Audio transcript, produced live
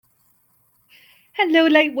Hello,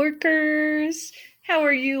 Lightworkers. How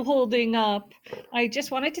are you holding up? I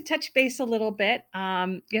just wanted to touch base a little bit.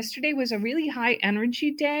 Yesterday was a really high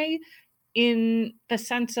energy day in the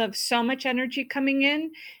sense of so much energy coming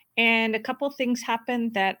in, and a couple things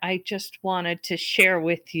happened that I just wanted to share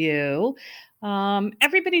with you.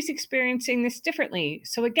 Everybody's experiencing this differently.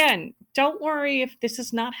 So, again, don't worry if this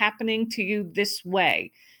is not happening to you this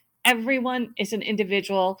way. Everyone is an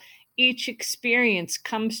individual. Each experience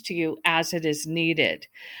comes to you as it is needed.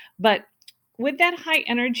 But with that high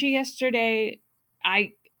energy yesterday,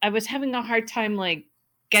 I I was having a hard time like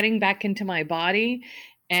getting back into my body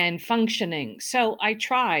and functioning. So I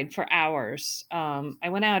tried for hours. I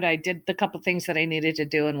went out, I did the couple things that I needed to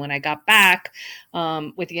do. And when I got back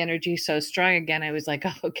with the energy so strong again, I was like,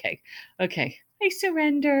 oh, okay, I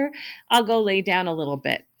surrender. I'll go lay down a little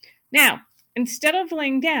bit. Now, instead of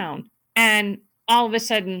laying down and all of a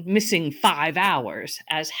sudden missing 5 hours,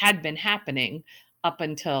 as had been happening up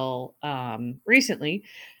until recently,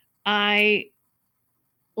 I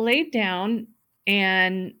laid down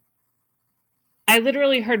and I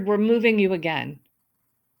literally heard, "We're moving you again."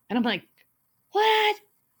 And I'm like, "What?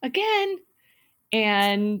 Again?"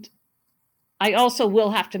 And I also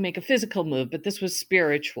will have to make a physical move, but this was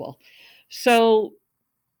spiritual. So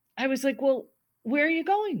I was like, "Well, where are you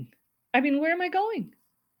going? I mean, where am I going?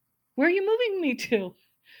 Where are you moving me to?"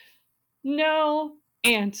 No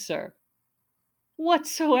answer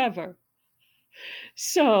whatsoever.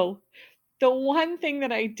 So the one thing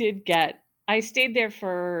that I did get, I stayed there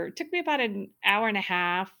for, it took me about an hour and a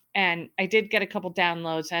half, and I did get a couple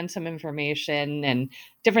downloads and some information, and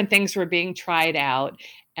different things were being tried out.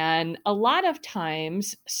 And a lot of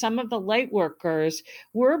times, some of the light workers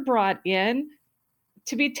were brought in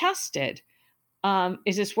to be tested.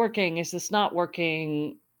 Is this working? Is this not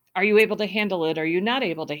working? Are you able to handle it? Are you not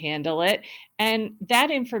able to handle it? And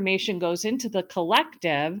that information goes into the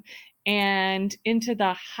collective and into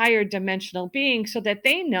the higher dimensional being so that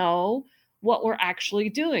they know what we're actually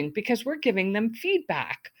doing because we're giving them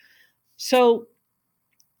feedback. So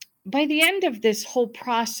by the end of this whole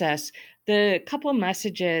process, the couple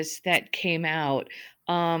messages that came out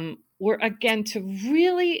were again to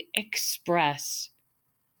really express,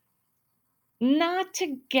 not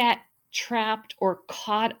to get trapped or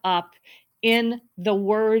caught up in the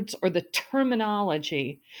words or the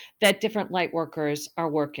terminology that different light workers are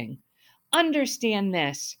working. Understand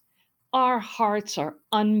this: our hearts are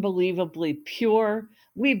unbelievably pure.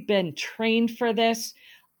 We've been trained for this.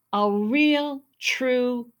 A real,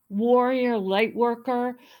 true warrior light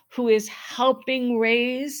worker who is helping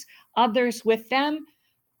raise others with them,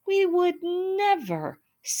 we would never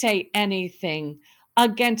say anything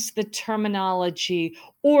against the terminology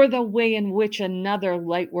or the way in which another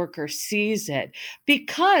light worker sees it.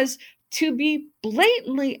 Because, to be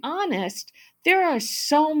blatantly honest, there are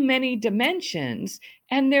so many dimensions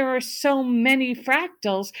and there are so many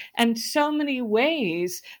fractals and so many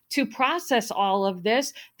ways to process all of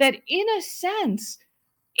this that, in a sense,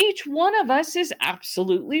 each one of us is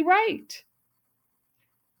absolutely right.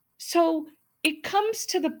 So it comes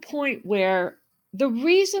to the point where the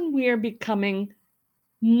reason we are becoming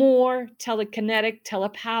more telekinetic,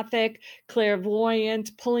 telepathic,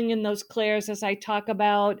 clairvoyant, pulling in those clairs as I talk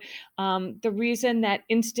about, the reason that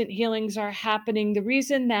instant healings are happening, the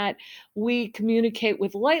reason that we communicate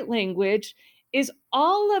with light language is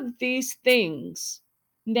all of these things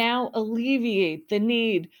now alleviate the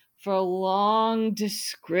need for long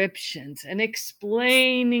descriptions and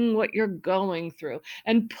explaining what you're going through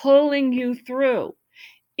and pulling you through.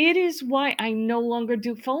 It is why I no longer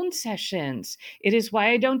do phone sessions. It is why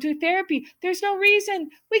I don't do therapy. There's no reason.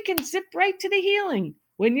 We can zip right to the healing.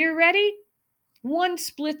 When you're ready, one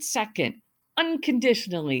split second,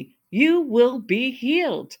 unconditionally, you will be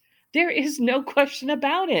healed. There is no question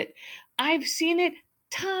about it. I've seen it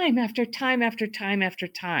time after time after time after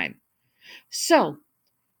time. So,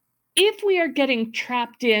 if we are getting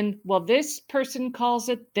trapped in, well, this person calls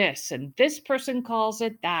it this and this person calls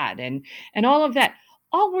it that, and all of that,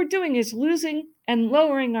 all we're doing is losing and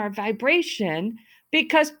lowering our vibration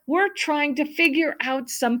because we're trying to figure out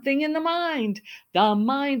something in the mind. The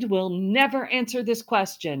mind will never answer this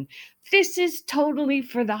question. This is totally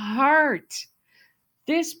for the heart.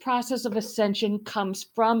 This process of ascension comes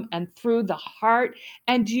from and through the heart,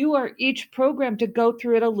 and you are each programmed to go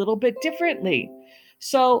through it a little bit differently.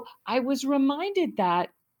 So I was reminded that,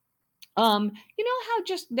 you know how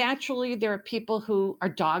just naturally there are people who are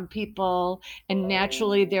dog people, and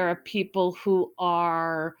naturally there are people who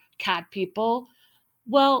are cat people?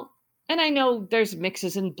 Well, and I know there's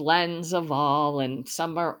mixes and blends of all, and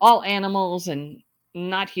some are all animals, and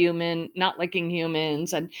not human, not liking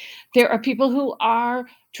humans. And there are people who are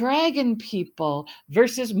dragon people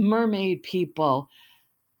versus mermaid people.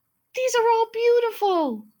 These are all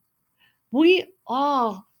beautiful. We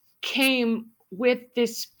all came with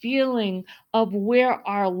this feeling of where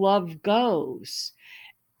our love goes.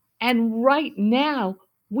 And right now,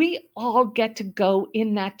 we all get to go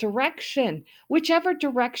in that direction, whichever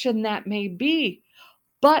direction that may be,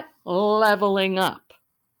 but leveling up.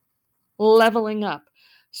 Leveling up.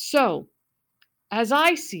 So, as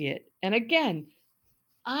I see it, and again,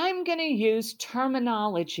 I'm going to use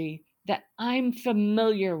terminology that I'm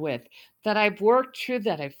familiar with, that I've worked through,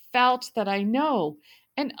 that I've felt, that I know,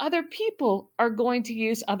 and other people are going to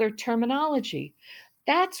use other terminology.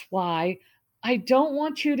 That's why I don't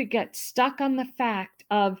want you to get stuck on the fact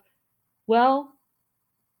of, well,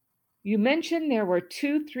 you mentioned there were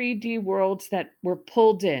 2 3D worlds that were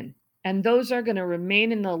pulled in, and those are going to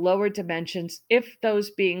remain in the lower dimensions if those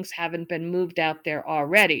beings haven't been moved out there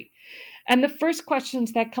already. And the first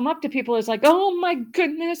questions that come up to people is like, oh my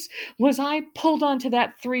goodness, was I pulled onto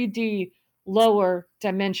that 3D lower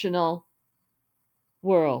dimensional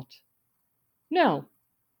world? No.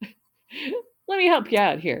 Let me help you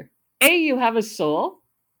out here. A, you have a soul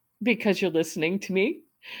because you're listening to me.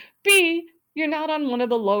 B, you're not on one of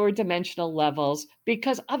the lower dimensional levels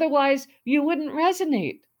because otherwise you wouldn't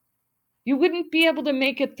resonate. You wouldn't be able to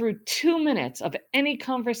make it through 2 minutes of any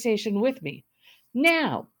conversation with me.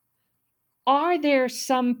 Now, are there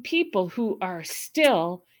some people who are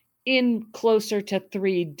still in closer to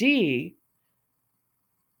 3D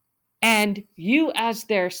and you as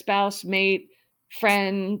their spouse, mate,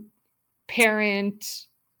 friend, parent,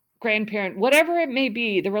 grandparent, whatever it may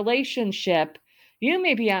be, the relationship, you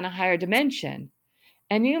may be on a higher dimension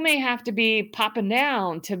and you may have to be popping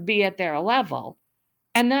down to be at their level.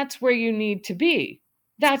 And that's where you need to be.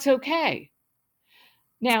 That's okay.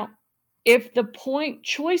 Now, if the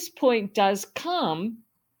choice point does come,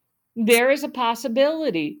 there is a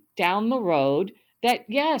possibility down the road that,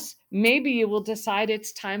 yes, maybe you will decide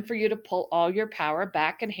it's time for you to pull all your power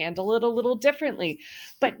back and handle it a little differently.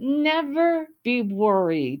 But never be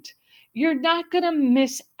worried. You're not going to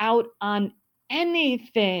miss out on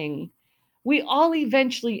anything. We all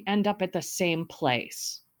eventually end up at the same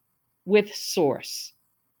place with Source.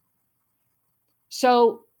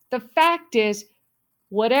 So the fact is,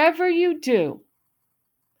 whatever you do,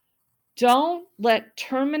 don't let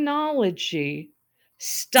terminology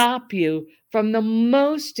stop you from the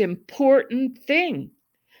most important thing,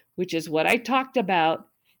 which is what I talked about,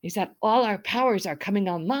 is that all our powers are coming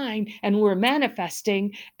online and we're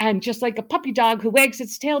manifesting. And just like a puppy dog who wags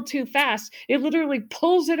its tail too fast, it literally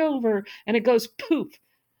pulls it over and it goes poof.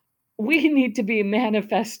 We need to be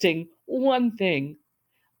manifesting one thing.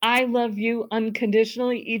 I love you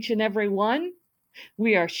unconditionally, each and every one.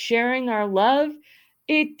 We are sharing our love.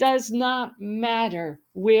 It does not matter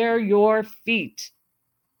where your feet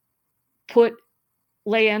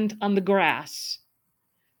land on the grass.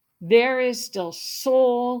 There is still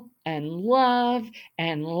soul and love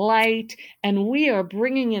and light, and we are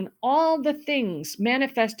bringing in all the things,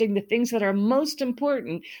 manifesting the things that are most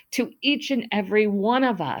important to each and every one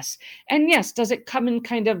of us. And yes, does it come in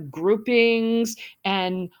kind of groupings?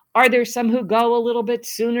 And are there some who go a little bit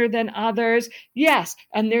sooner than others? Yes.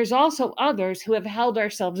 And there's also others who have held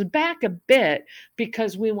ourselves back a bit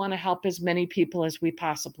because we want to help as many people as we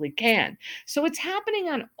possibly can. So it's happening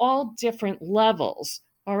on all different levels.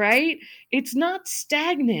 All right? It's not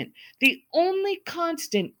stagnant. The only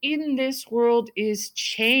constant in this world is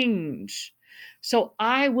change. So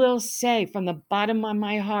I will say from the bottom of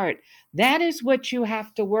my heart, that is what you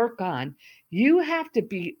have to work on. You have to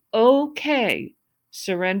be okay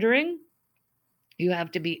surrendering. You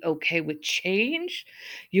have to be okay with change.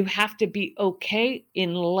 You have to be okay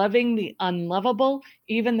in loving the unlovable,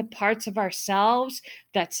 even the parts of ourselves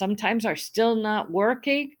that sometimes are still not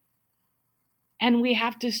working. And we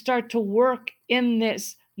have to start to work in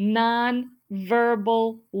this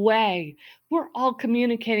non-verbal way. We're all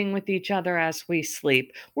communicating with each other as we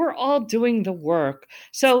sleep. We're all doing the work.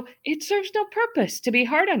 So it serves no purpose to be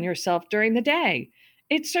hard on yourself during the day.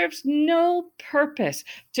 It serves no purpose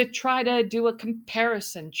to try to do a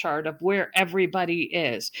comparison chart of where everybody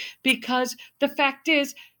is. Because the fact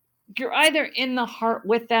is, you're either in the heart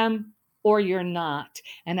with them or you're not.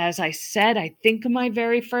 And as I said, I think in my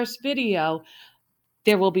very first video,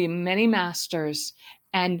 there will be many masters,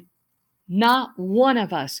 and not one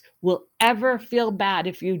of us will ever feel bad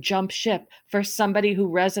if you jump ship for somebody who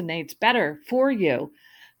resonates better for you.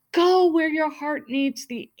 Go where your heart needs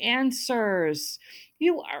the answers.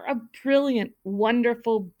 You are a brilliant,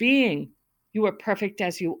 wonderful being. You are perfect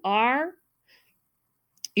as you are.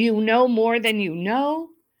 You know more than you know.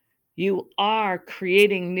 You are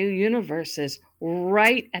creating new universes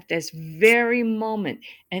right at this very moment.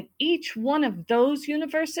 And each one of those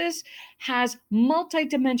universes has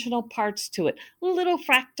multidimensional parts to it, little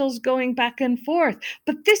fractals going back and forth.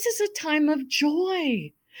 But this is a time of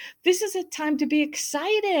joy. This is a time to be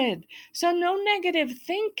excited. So, no negative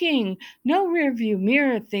thinking, no rear view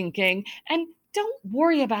mirror thinking, and don't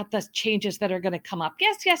worry about the changes that are going to come up.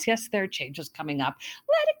 Yes, yes, yes, there are changes coming up.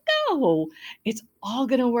 Let it go. It's all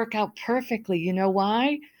going to work out perfectly. You know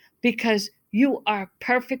why? Because you are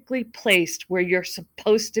perfectly placed where you're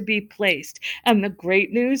supposed to be placed. And the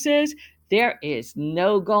great news is there is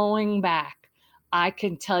no going back. I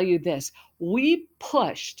can tell you this. We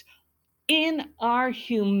pushed in our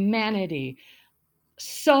humanity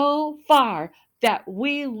so far that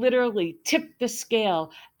we literally tipped the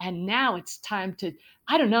scale. And now it's time to,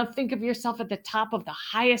 I don't know, think of yourself at the top of the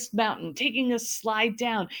highest mountain, taking a slide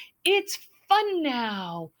down. It's fun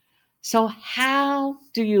now. So, how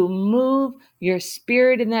do you move your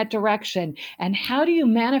spirit in that direction? And how do you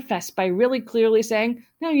manifest? By really clearly saying,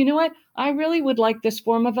 no, you know what? I really would like this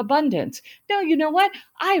form of abundance. No, you know what?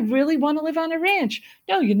 I really want to live on a ranch.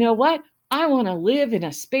 No, you know what? I want to live in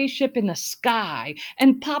a spaceship in the sky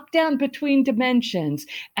and pop down between dimensions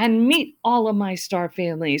and meet all of my star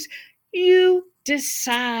families. You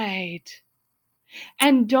decide.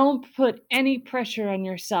 And don't put any pressure on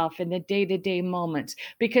yourself in the day-to-day moments,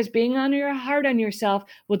 because being on your hard on yourself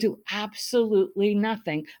will do absolutely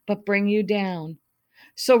nothing but bring you down.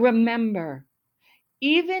 So remember,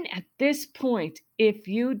 even at this point, if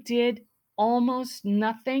you did almost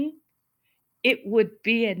nothing, it would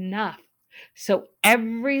be enough. So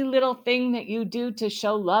every little thing that you do to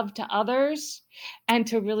show love to others and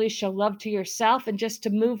to really show love to yourself and just to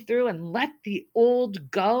move through and let the old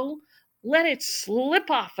go, let it slip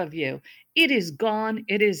off of you. It is gone.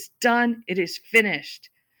 It is done. It is finished.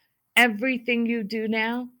 Everything you do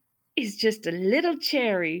now is just a little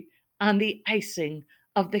cherry on the icing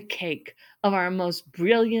of the cake of our most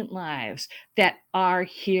brilliant lives that are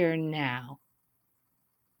here now.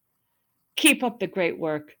 Keep up the great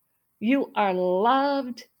work. You are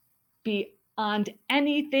loved beyond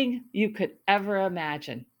anything you could ever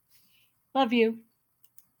imagine. Love you.